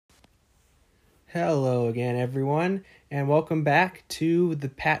Hello again, everyone, and welcome back to the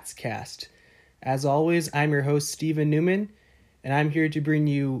Pats Cast. As always, I'm your host, Stephen Newman, and I'm here to bring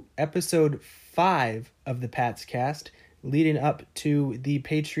you episode 5 of the Pats Cast, leading up to the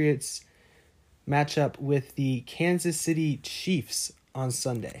Patriots matchup with the Kansas City Chiefs on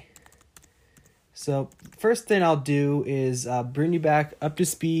Sunday. So, first thing I'll do is bring you back up to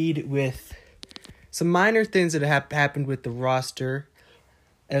speed with some minor things that have happened with the roster,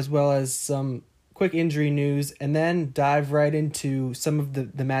 as well as some quick injury news, and then dive right into some of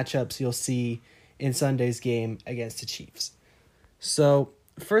the matchups you'll see in Sunday's game against the Chiefs. So,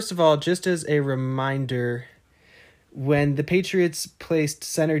 first of all, just as a reminder, when the Patriots placed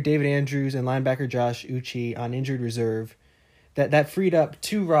center David Andrews and linebacker Josh Uche on injured reserve, that freed up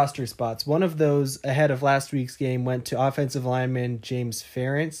 2 roster spots. One of those ahead of last week's game went to offensive lineman James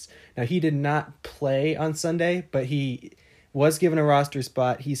Ferentz. Now, he did not play on Sunday, but he was given a roster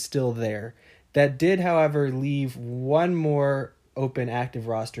spot. He's still there. That did, however, leave one more open active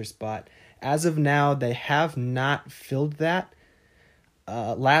roster spot. As of now, they have not filled that.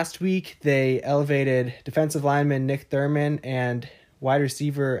 Last week, they elevated defensive lineman Nick Thurman and wide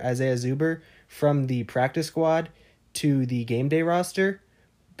receiver Isaiah Zuber from the practice squad to the game day roster,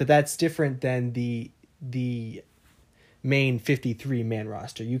 but that's different than the main 53-man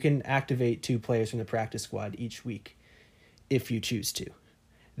roster. You can activate 2 players from the practice squad each week if you choose to.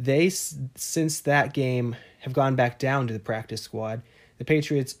 They, since that game, have gone back down to the practice squad. The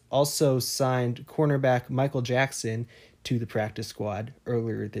Patriots also signed cornerback Michael Jackson to the practice squad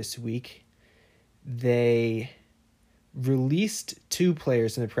earlier this week. They released 2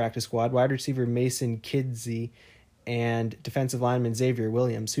 players in the practice squad, wide receiver Mason Kidsey and defensive lineman Xavier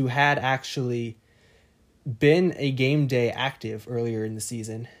Williams, who had actually been a game day active earlier in the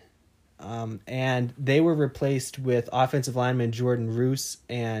season. And they were replaced with offensive lineman Jordan Roos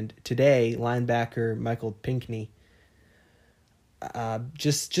and today linebacker Michael Pinckney.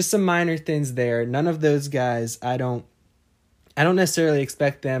 Just some minor things there. None of those guys, I don't necessarily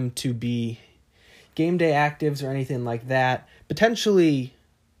expect them to be game day actives or anything like that. Potentially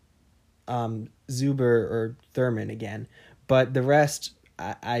Zuber or Thurman again, but the rest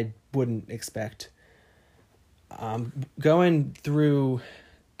I wouldn't expect. Going through,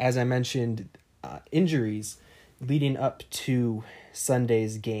 as I mentioned, injuries leading up to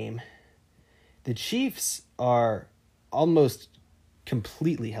Sunday's game. The Chiefs are almost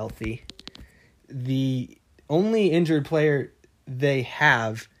completely healthy. The only injured player they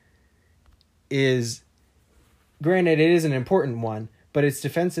have is, granted, it is an important one, but it's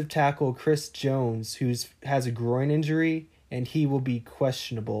defensive tackle Chris Jones, who has a groin injury, and he will be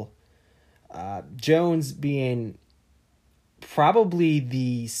questionable. Jones being probably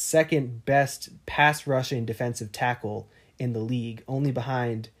the second best pass rushing defensive tackle in the league, only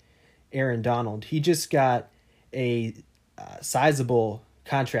behind Aaron Donald. He just got a sizable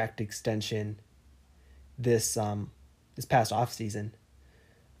contract extension this past offseason.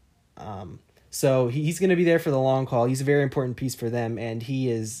 So he's going to be there for the long haul. He's a very important piece for them, and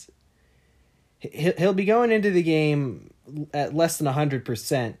he'll be going into the game at less than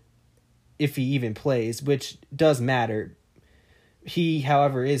 100% if he even plays, which does matter. He,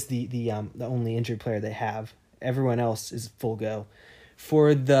 however, is the only injured player they have. Everyone else is full go.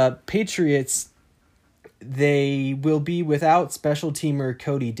 For the Patriots, they will be without special teamer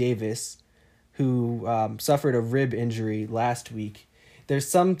Cody Davis, who suffered a rib injury last week. There's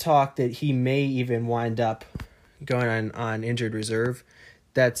some talk that he may even wind up going on injured reserve.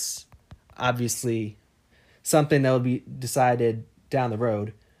 That's obviously something that will be decided down the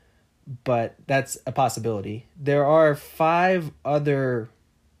road, but that's a possibility. There are 5 other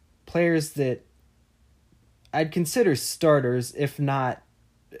players that I'd consider starters, if not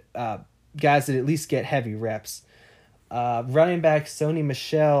guys that at least get heavy reps. Running back Sony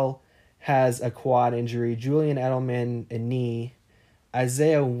Michel has a quad injury. Julian Edelman, a knee.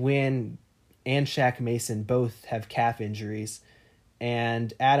 Isaiah Wynn and Shaq Mason both have calf injuries.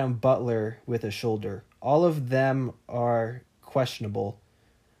 And Adam Butler with a shoulder. All of them are questionable.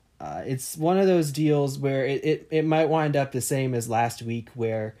 It's one of those deals where it might wind up the same as last week,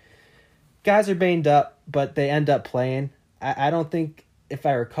 where guys are banged up, but they end up playing. I don't think, if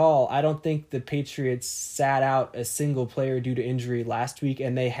I recall, I don't think the Patriots sat out a single player due to injury last week,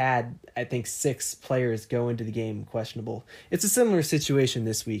 and they had, I think, 6 players go into the game questionable. It's a similar situation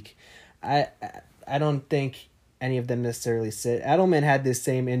this week. I don't think any of them necessarily sit. Edelman had this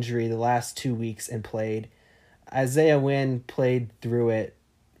same injury the last 2 weeks and played. Isaiah Wynn played through it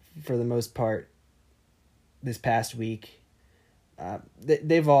for the most part this past week.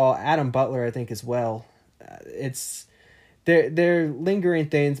 They've all, Adam Butler, I think, as well. they're lingering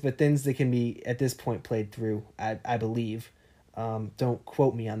things, but things that can be at this point played through. I believe. Don't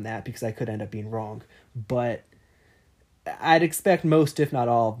quote me on that because I could end up being wrong, but I'd expect most, if not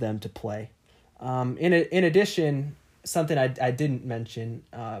all, of them to play. In addition, something I didn't mention,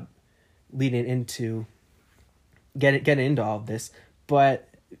 leading into getting into all of this, but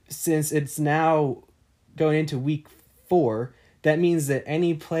since it's now going into week 4, that means that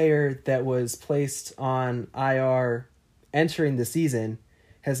any player that was placed on IR entering the season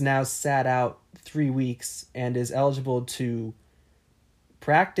has now sat out 3 weeks and is eligible to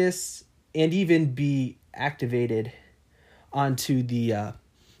practice and even be activated onto the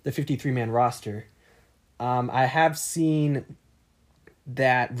 53-man roster. I have seen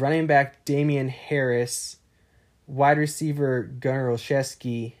that running back Damian Harris, wide receiver Gunnar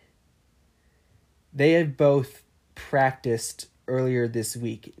Olszewski, they have both practiced earlier this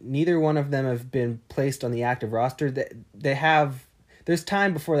week. Neither one of them have been placed on the active roster. They have. There's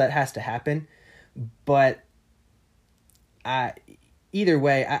time before that has to happen, but either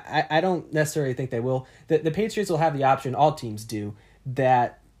way, I don't necessarily think they will. The Patriots will have the option, all teams do,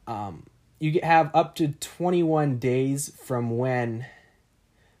 that you have up to 21 days from when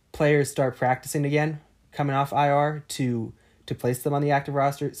players start practicing again, coming off IR, to place them on the active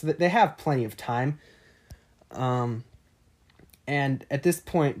roster. So that they have plenty of time. And at this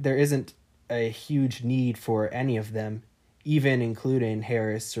point, there isn't a huge need for any of them, even including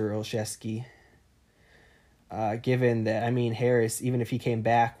Harris or Olszewski. Given that, Harris, even if he came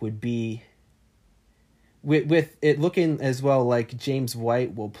back, would be, with it looking as well like James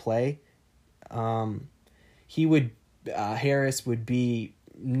White will play, Harris would be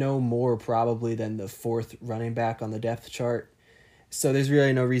no more probably than the 4th running back on the depth chart. So there's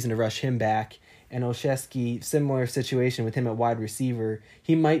really no reason to rush him back. And Olszewski, similar situation with him at wide receiver.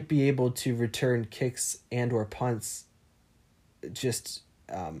 He might be able to return kicks and or punts just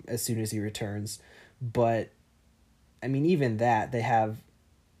as soon as he returns. But, even that, they have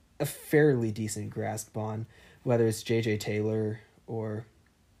a fairly decent grasp on, whether it's J.J. Taylor or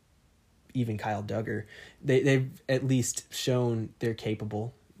even Kyle Duggar. They've at least shown they're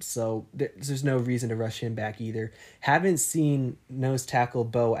capable. So there's no reason to rush him back either. Haven't seen nose tackle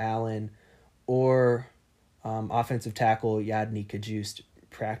Bo Allen or offensive tackle Yadni Kajust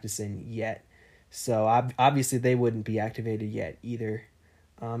practicing yet. So obviously they wouldn't be activated yet either.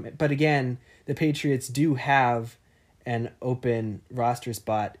 But again, the Patriots do have an open roster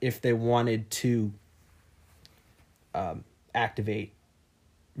spot if they wanted to activate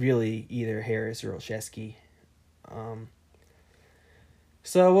really either Harris or Olszewski.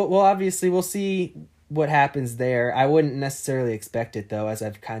 So we'll see what happens there. I wouldn't necessarily expect it though, as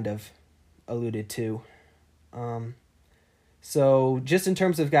I've kind of alluded to. So just in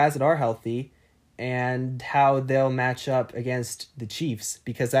terms of guys that are healthy and how they'll match up against the Chiefs,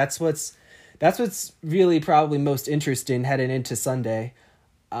 because that's what's really probably most interesting heading into Sunday.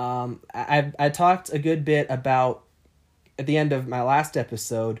 I talked a good bit about, at the end of my last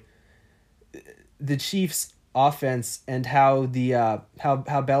episode, the Chiefs' offense and how how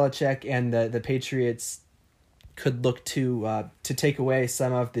Belichick and the Patriots could look to take away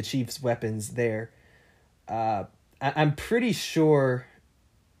some of the Chiefs' weapons there. I'm pretty sure,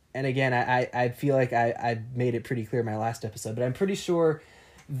 and again, I feel like I made it pretty clear in my last episode, but I'm pretty sure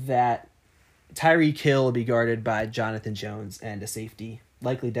that Tyreek Hill will be guarded by Jonathan Jones and a safety,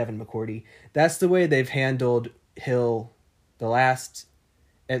 likely Devin McCourty. That's the way they've handled Hill the last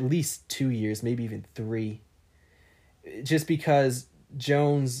at least 2 years, maybe even 3. Just because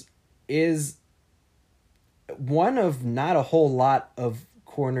Jones is one of not a whole lot of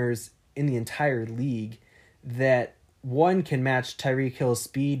corners in the entire league that, one, can match Tyreek Hill's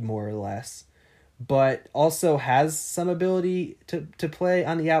speed more or less, but also has some ability to play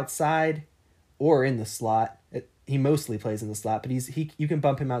on the outside or in the slot. He mostly plays in the slot, but you can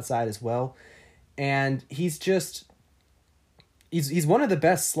bump him outside as well. And he's one of the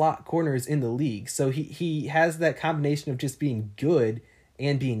best slot corners in the league. So he has that combination of just being good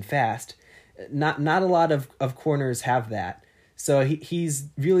and being fast. Not a lot of corners have that. So he's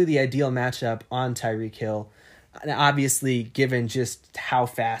really the ideal matchup on Tyreek Hill. And obviously, given just how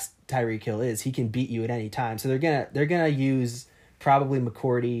fast Tyreek Hill is, he can beat you at any time. So they're gonna use probably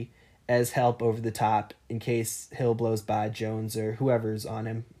McCourty as help over the top in case Hill blows by Jones or whoever's on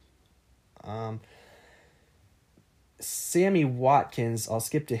him. Sammy Watkins, I'll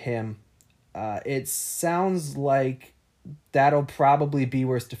skip to him. It sounds like that'll probably be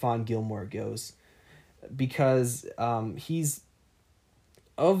where Stephon Gilmore goes, because he's,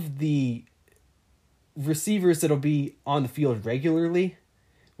 of the receivers that'll be on the field regularly,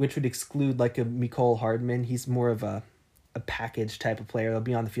 which would exclude like a Mecole Hardman. He's more of a a package type of player. They'll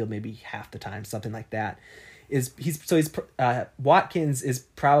be on the field maybe half the time, something like that. Watkins is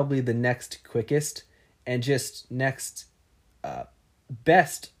probably the next quickest and just next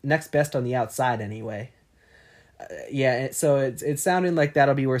best on the outside anyway. So it's sounding like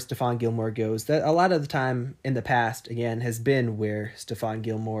that'll be where Stephon Gilmore goes. That a lot of the time in the past, again, has been where Stephon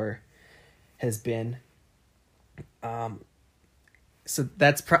Gilmore has been. So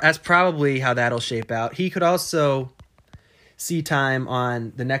that's probably how that'll shape out. He could also see time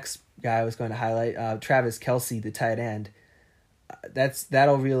on the next guy I was going to highlight, Travis Kelce, the tight end.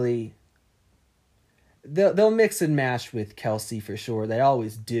 That'll really. They'll mix and match with Kelce for sure. They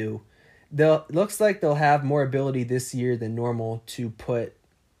always do. Looks like they'll have more ability this year than normal to put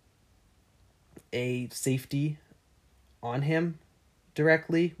a safety on him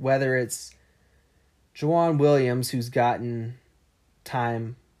directly, whether it's Jawan Williams, who's gotten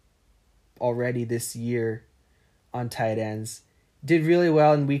time already this year on tight ends, did really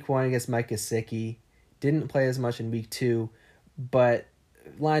well in week 1 against Mike Gesicki, didn't play as much in week 2, but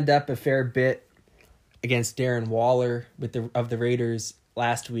lined up a fair bit against Darren Waller of the Raiders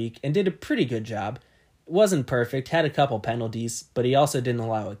last week and did a pretty good job. Wasn't perfect, had a couple penalties, but he also didn't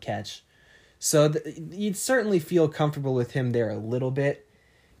allow a catch. So you'd certainly feel comfortable with him there a little bit.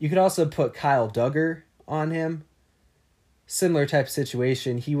 You could also put Kyle Duggar on him. Similar type of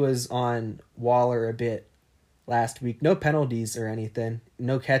situation. He was on Waller a bit last week. No penalties or anything.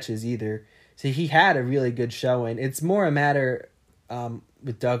 No catches either. So he had a really good showing. It's more a matter,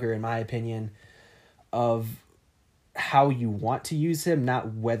 with Duggar, in my opinion, of how you want to use him,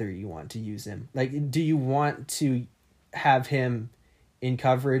 not whether you want to use him. Like, do you want to have him in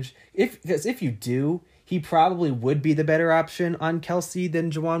coverage? Because if you do, he probably would be the better option on Kelce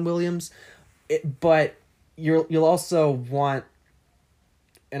than Jawan Williams. But you'll also want,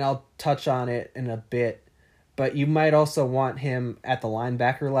 and I'll touch on it in a bit, but you might also want him at the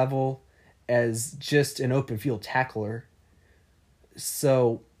linebacker level as just an open field tackler.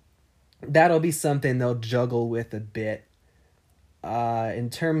 So that'll be something they'll juggle with a bit. In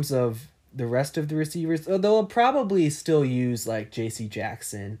terms of the rest of the receivers, they'll probably still use like J.C.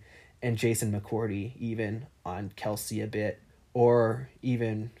 Jackson and Jason McCourty even on Kelce a bit, or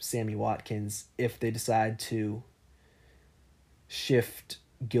even Sammy Watkins if they decide to shift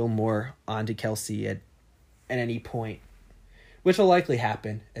Gilmore onto Kelce at any point, which will likely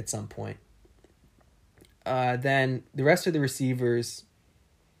happen at some point. Then the rest of the receivers,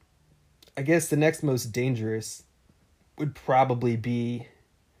 I guess the next most dangerous would probably be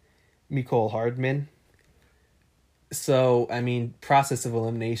Mecole Hardman. So, I mean, process of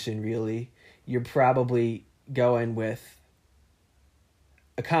elimination, really. You're probably going with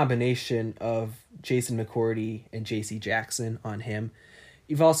a combination of Jason McCourty and J.C. Jackson on him.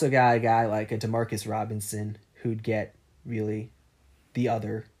 You've also got a guy like a Demarcus Robinson who'd get really the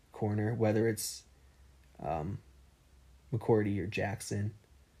other corner, whether it's McCourty or Jackson.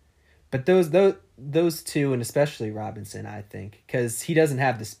 But those two, and especially Robinson, I think, because he doesn't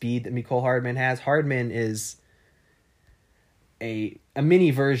have the speed that Mecole Hardman has. Hardman is a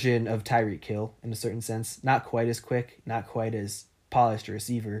mini version of Tyreek Hill in a certain sense. Not quite as quick, not quite as polished a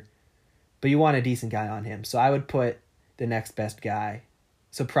receiver, but you want a decent guy on him. So I would put the next best guy,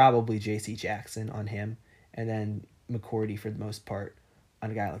 so probably J.C. Jackson on him, and then McCourty for the most part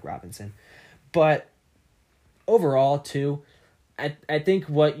on a guy like Robinson. But overall, too, I think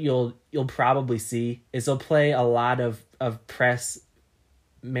what you'll probably see is they'll play a lot of press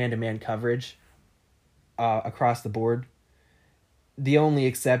man-to-man coverage across the board. The only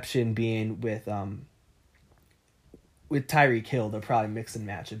exception being with Tyreek Hill, they'll probably mix and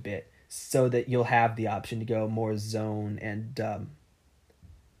match a bit so that you'll have the option to go more zone and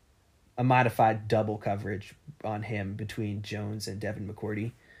a modified double coverage on him between Jones and Devin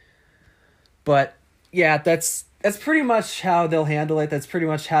McCourty. But yeah, that's pretty much how they'll handle it. That's pretty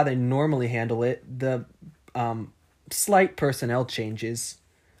much how they normally handle it. The slight personnel changes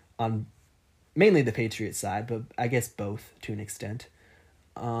on mainly the Patriots side, but I guess both to an extent.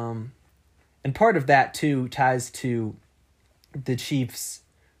 And part of that, too, ties to the Chiefs'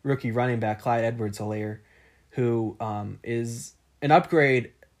 rookie running back, Clyde Edwards-Helaire, who is an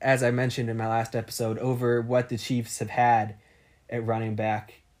upgrade, as I mentioned in my last episode, over what the Chiefs have had at running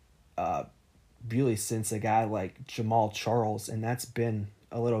back really since a guy like Jamal Charles, and that's been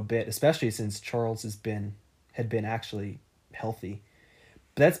a little bit, especially since Charles had been actually healthy.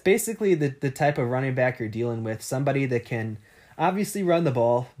 But that's basically the type of running back you're dealing with, somebody that can obviously run the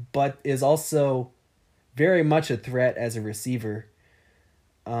ball, but is also very much a threat as a receiver.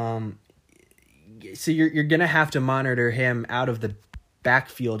 So you're going to have to monitor him out of the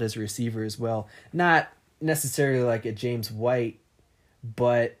backfield as a receiver as well. Not necessarily like a James White,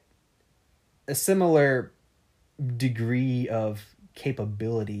 but a similar degree of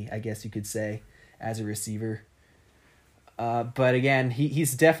capability, I guess you could say, as a receiver. But again,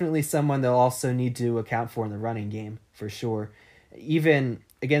 he's definitely someone they'll also need to account for in the running game, for sure. Even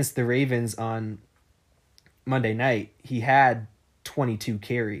against the Ravens on Monday night, he had 22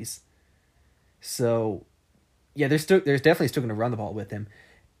 carries. So, yeah, there's definitely still going to run the ball with him.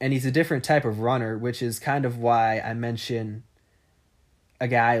 And he's a different type of runner, which is kind of why I mention a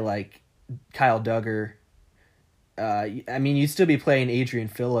guy like Kyle Duggar. I mean, you'd still be playing Adrian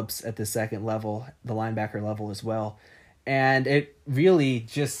Phillips at the second level, the linebacker level as well. And it really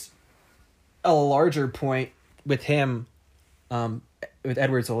just a larger point with him, with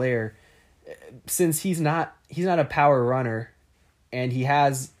Edwards-Helaire, since he's not a power runner, and he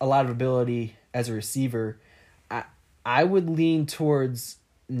has a lot of ability as a receiver. I would lean towards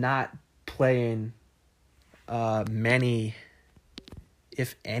not playing many,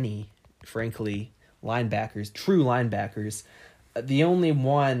 if any, frankly, true linebackers. The only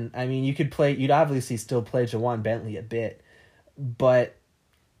one, I mean, you'd obviously still play Ja'Whaun Bentley a bit, but,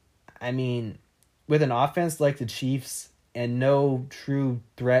 I mean, with an offense like the Chiefs and no true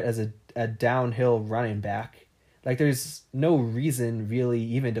threat as a downhill running back, like, there's no reason, really,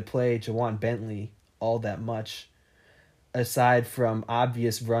 even to play Ja'Whaun Bentley all that much, aside from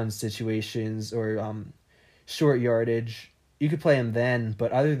obvious run situations or short yardage. You could play him then,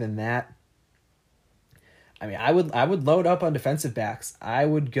 but other than that, I mean, I would load up on defensive backs. I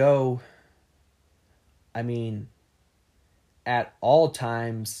would go, I mean, at all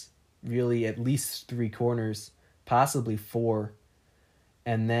times, really at least 3 corners, possibly 4,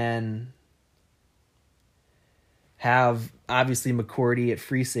 and then have, obviously, McCourty at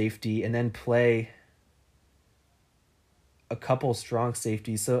free safety, and then play a couple strong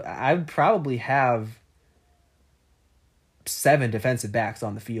safeties. So I would probably have 7 defensive backs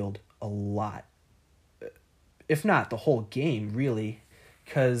on the field a lot. If not the whole game, really,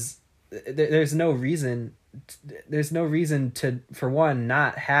 because there's no reason to, for one,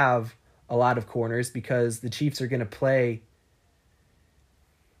 not have a lot of corners, because the Chiefs are going to play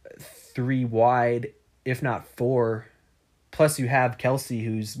 3 wide, if not 4. Plus you have Kelsey,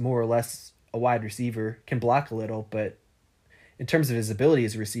 who's more or less a wide receiver, can block a little, but in terms of his ability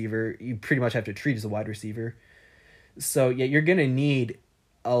as a receiver, you pretty much have to treat as a wide receiver. So yeah, you're going to need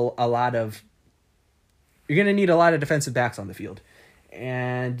a lot of defensive backs on the field,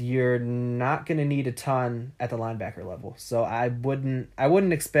 and you're not going to need a ton at the linebacker level. So I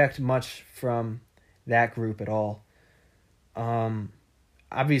wouldn't expect much from that group at all.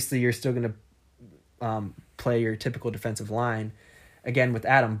 Obviously, you're still going to play your typical defensive line. Again, with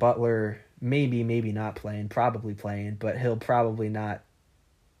Adam Butler, maybe not playing, probably playing, but he'll probably not.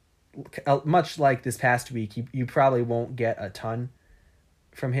 Much like this past week, you probably won't get a ton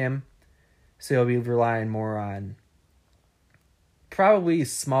from him. So you'll be relying more on probably a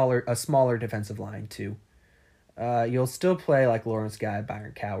smaller defensive line too. You'll still play like Lawrence Guy,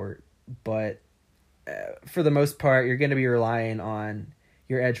 Byron Cowart, but for the most part, you're going to be relying on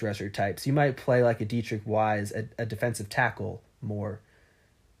your edge rusher types. You might play like a Dietrich Wise, a defensive tackle more,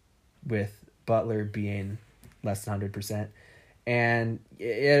 with Butler being less than 100%. And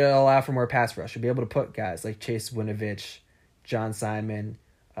it'll allow for more pass rush. You'll be able to put guys like Chase Winovich, John Simon,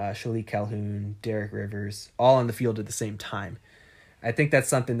 Shalik Calhoun, Derek Rivers, all on the field at the same time. I think that's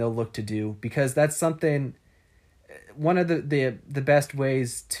something they'll look to do, because that's something, one of the best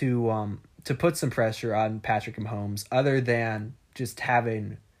ways to put some pressure on Patrick Mahomes, other than just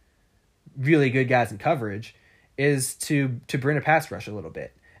having really good guys in coverage, is to bring a pass rush a little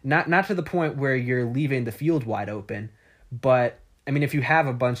bit. Not to the point where you're leaving the field wide open, but I mean, if you have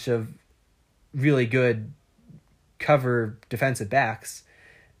a bunch of really good cover defensive backs,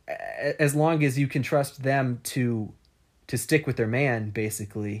 as long as you can trust them to stick with their man,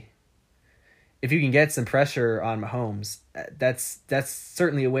 basically, if you can get some pressure on Mahomes, that's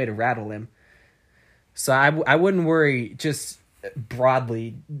certainly a way to rattle him. So I wouldn't worry, just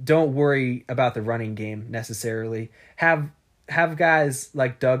broadly, don't worry about the running game necessarily. Have guys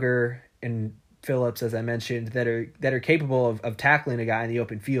like Duggar and Phillips, as I mentioned, that are capable of tackling a guy in the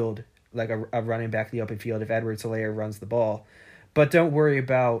open field, like a running back in the open field if Edwards-Helaire runs the ball. But don't worry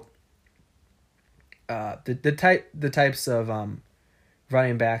about the types of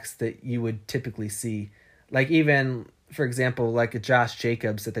running backs that you would typically see. Like, even, for example, like a Josh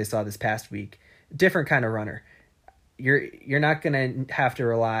Jacobs that they saw this past week. Different kind of runner. You're not going to have to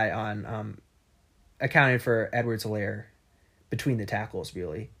rely on accounting for Edwards-Helaire between the tackles,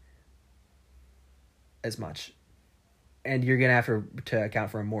 really, as much. And you're going to have to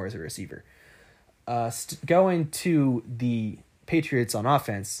account for him more as a receiver. Going to the Patriots on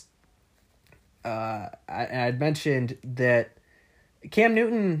offense, I'd mentioned that Cam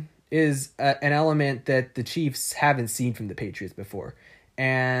Newton is an element that the Chiefs haven't seen from the Patriots before.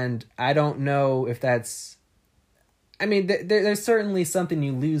 And I don't know if that's... I mean, there's certainly something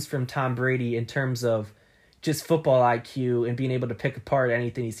you lose from Tom Brady in terms of just football IQ and being able to pick apart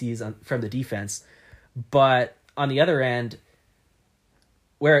anything he sees from the defense. But on the other end,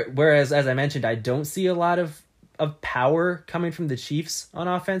 whereas, as I mentioned, I don't see a lot of power coming from the Chiefs on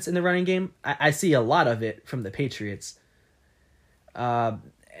offense in the running game, I see a lot of it from the Patriots.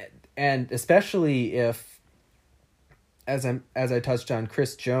 And especially if, as I touched on,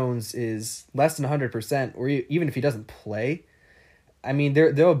 Chris Jones is less than 100%, or even if he doesn't play, I mean,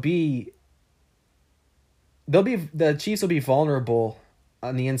 the Chiefs will be vulnerable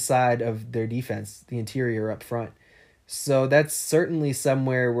on the inside of their defense, the interior up front. So that's certainly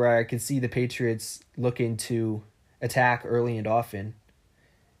somewhere where I could see the Patriots looking to attack early and often.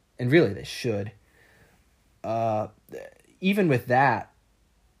 And really, they should. Even with that,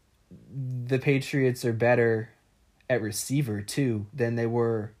 the Patriots are better at receiver, too, than they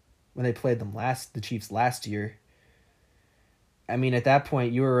were when they played the Chiefs last year. I mean, at that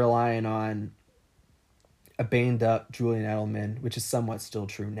point, you were relying on a banged-up Julian Edelman, which is somewhat still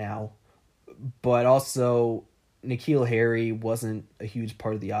true now. But also, N'Keal Harry wasn't a huge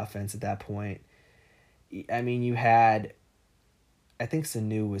part of the offense at that point. I mean, you had... I think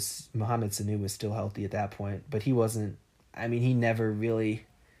Mohamed Sanu was still healthy at that point, but he wasn't... I mean, he never really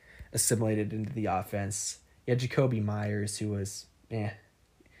assimilated into the offense. You had Jacoby Myers, who was...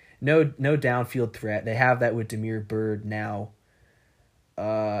 No downfield threat. They have that with Damiere Byrd now.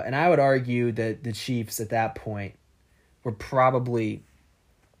 And I would argue that the Chiefs at that point were probably,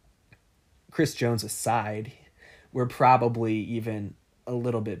 Chris Jones aside, were probably even a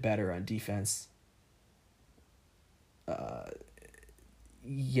little bit better on defense. I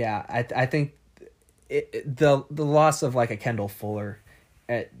think the loss of like a Kendall Fuller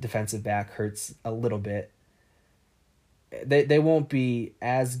at defensive back hurts a little bit. They won't be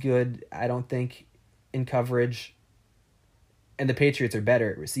as good, I don't think, in coverage. And the Patriots are better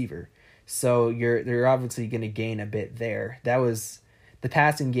at receiver. So they're obviously going to gain a bit there. The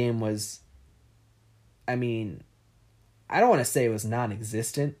passing game was, I mean, I don't want to say it was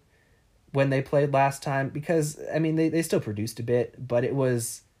non-existent when they played last time, because, I mean, they still produced a bit, but it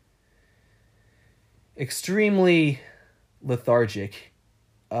was extremely lethargic.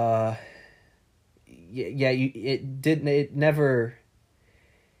 There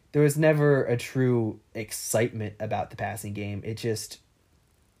was never a true excitement about the passing game.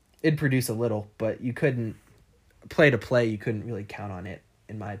 It'd produce a little, but you couldn't play to play. You couldn't really count on it,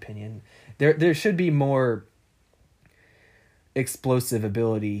 in my opinion. There should be more explosive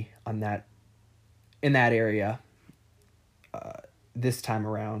ability in that area this time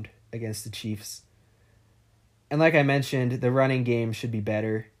around against the Chiefs. And like I mentioned, the running game should be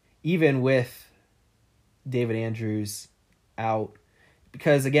better, even with David Andrews out.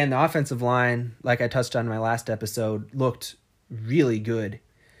 Because, again, the offensive line, like I touched on in my last episode, looked really good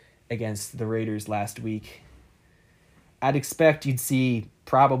against the Raiders last week. I'd expect you'd see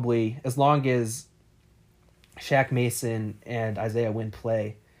probably, as long as Shaq Mason and Isaiah Wynn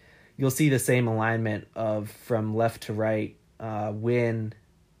play, you'll see the same alignment of from left to right. Wynn,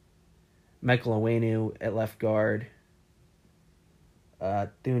 Michael Onwenu at left guard,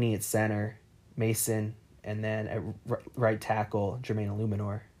 Thuney at center, Mason, and then at right tackle, Jermaine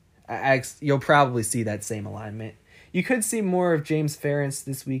Illuminor. You'll probably see that same alignment. You could see more of James Ferentz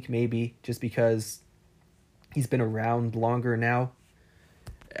this week, maybe, just because he's been around longer now.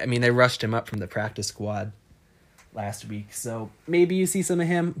 I mean, they rushed him up from the practice squad last week, so maybe you see some of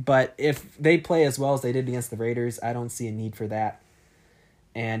him. But if they play as well as they did against the Raiders, I don't see a need for that.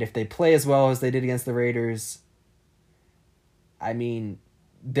 And if they play as well as they did against the Raiders, I mean,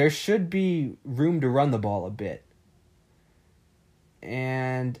 there should be room to run the ball a bit.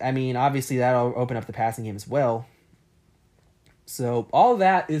 And, I mean, obviously that'll open up the passing game as well. So all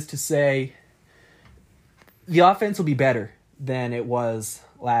that is to say the offense will be better than it was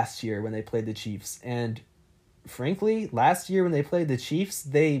last year when they played the Chiefs. And, frankly, last year when they played the Chiefs,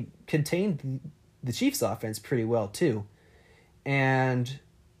 they contained the Chiefs' offense pretty well too. And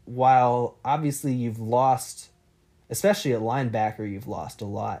while, obviously, you've lost... especially at linebacker, you've lost a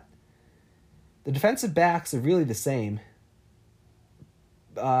lot. The defensive backs are really the same.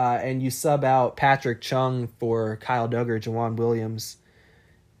 And you sub out Patrick Chung for Kyle Duggar, Jawan Williams.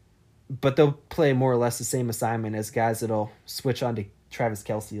 But they'll play more or less the same assignment as guys that'll switch on to Travis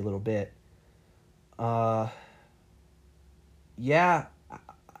Kelce a little bit.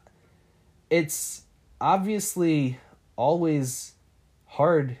 it's obviously always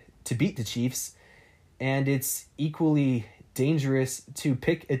hard to beat the Chiefs, and it's equally dangerous to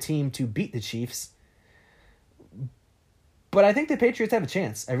pick a team to beat the Chiefs. But I think the Patriots have a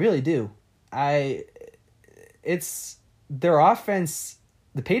chance. I really do. It's their offense,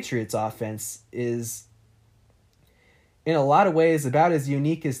 the Patriots' offense, is in a lot of ways about as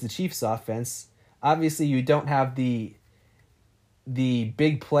unique as the Chiefs' offense. Obviously, you don't have the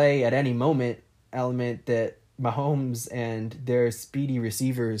big play at any moment element that Mahomes and their speedy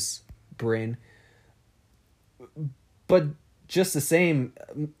receivers bring. But just the same,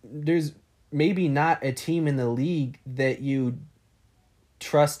 there's maybe not a team in the league that you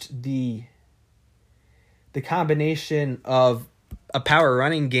trust the combination of a power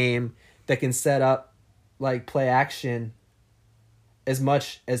running game that can set up like play action as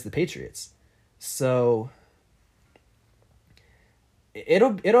much as the Patriots. So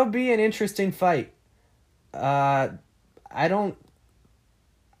it'll be an interesting fight. I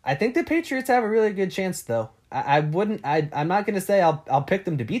think the Patriots have a really good chance though. I'm not going to say I'll pick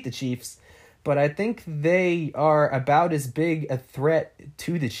them to beat the Chiefs, but I think they are about as big a threat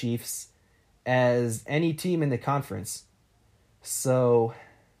to the Chiefs as any team in the conference. So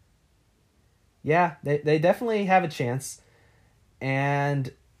yeah, they definitely have a chance.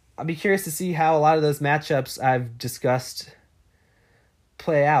 And I'll be curious to see how a lot of those matchups I've discussed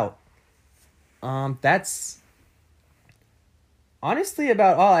play out. That's honestly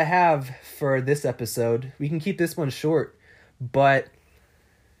about all I have for this episode. We can keep this one short, but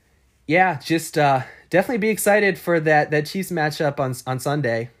yeah, just definitely be excited for that Chiefs matchup on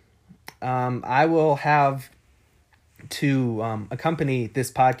Sunday. I will have to accompany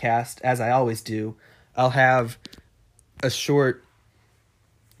this podcast, as I always do. I'll have a short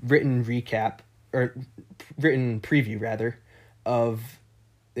written recap, or written preview rather, of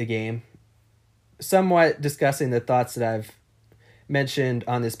the game, somewhat discussing the thoughts that I've mentioned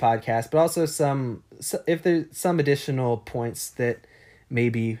on this podcast, but also if there's some additional points that may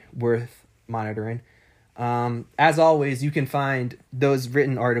be worth monitoring. As always, you can find those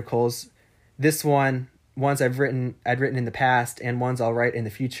written articles, this one, ones I'd written in the past, and ones I'll write in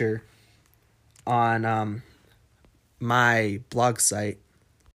the future, on my blog site,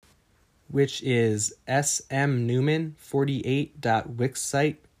 which is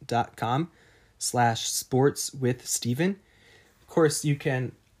smnewman48.wixsite.com/sportswithsteven. Of course, you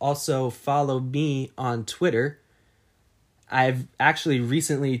can also follow me on Twitter. I've actually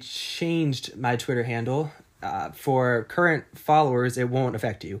recently changed my Twitter handle. For current followers, it won't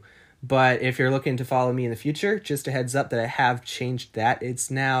affect you. But if you're looking to follow me in the future, just a heads up that I have changed that.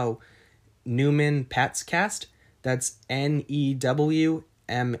 It's now Newman Patscast. That's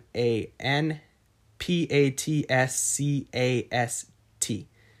NEWMANPATSCAST.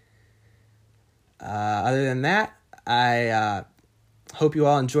 Other than that, I hope you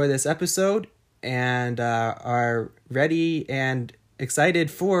all enjoy this episode and are ready and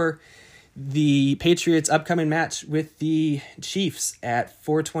excited for the Patriots' upcoming match with the Chiefs at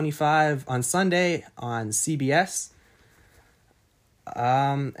 4:25 on Sunday on CBS.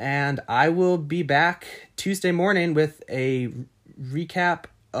 And I will be back Tuesday morning with a recap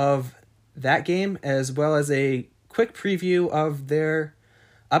of that game, as well as a quick preview of their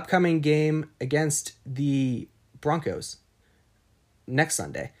upcoming game against the Broncos next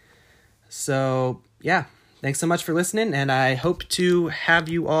Sunday. So, yeah, thanks so much for listening, and I hope to have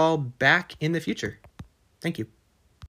you all back in the future. Thank you.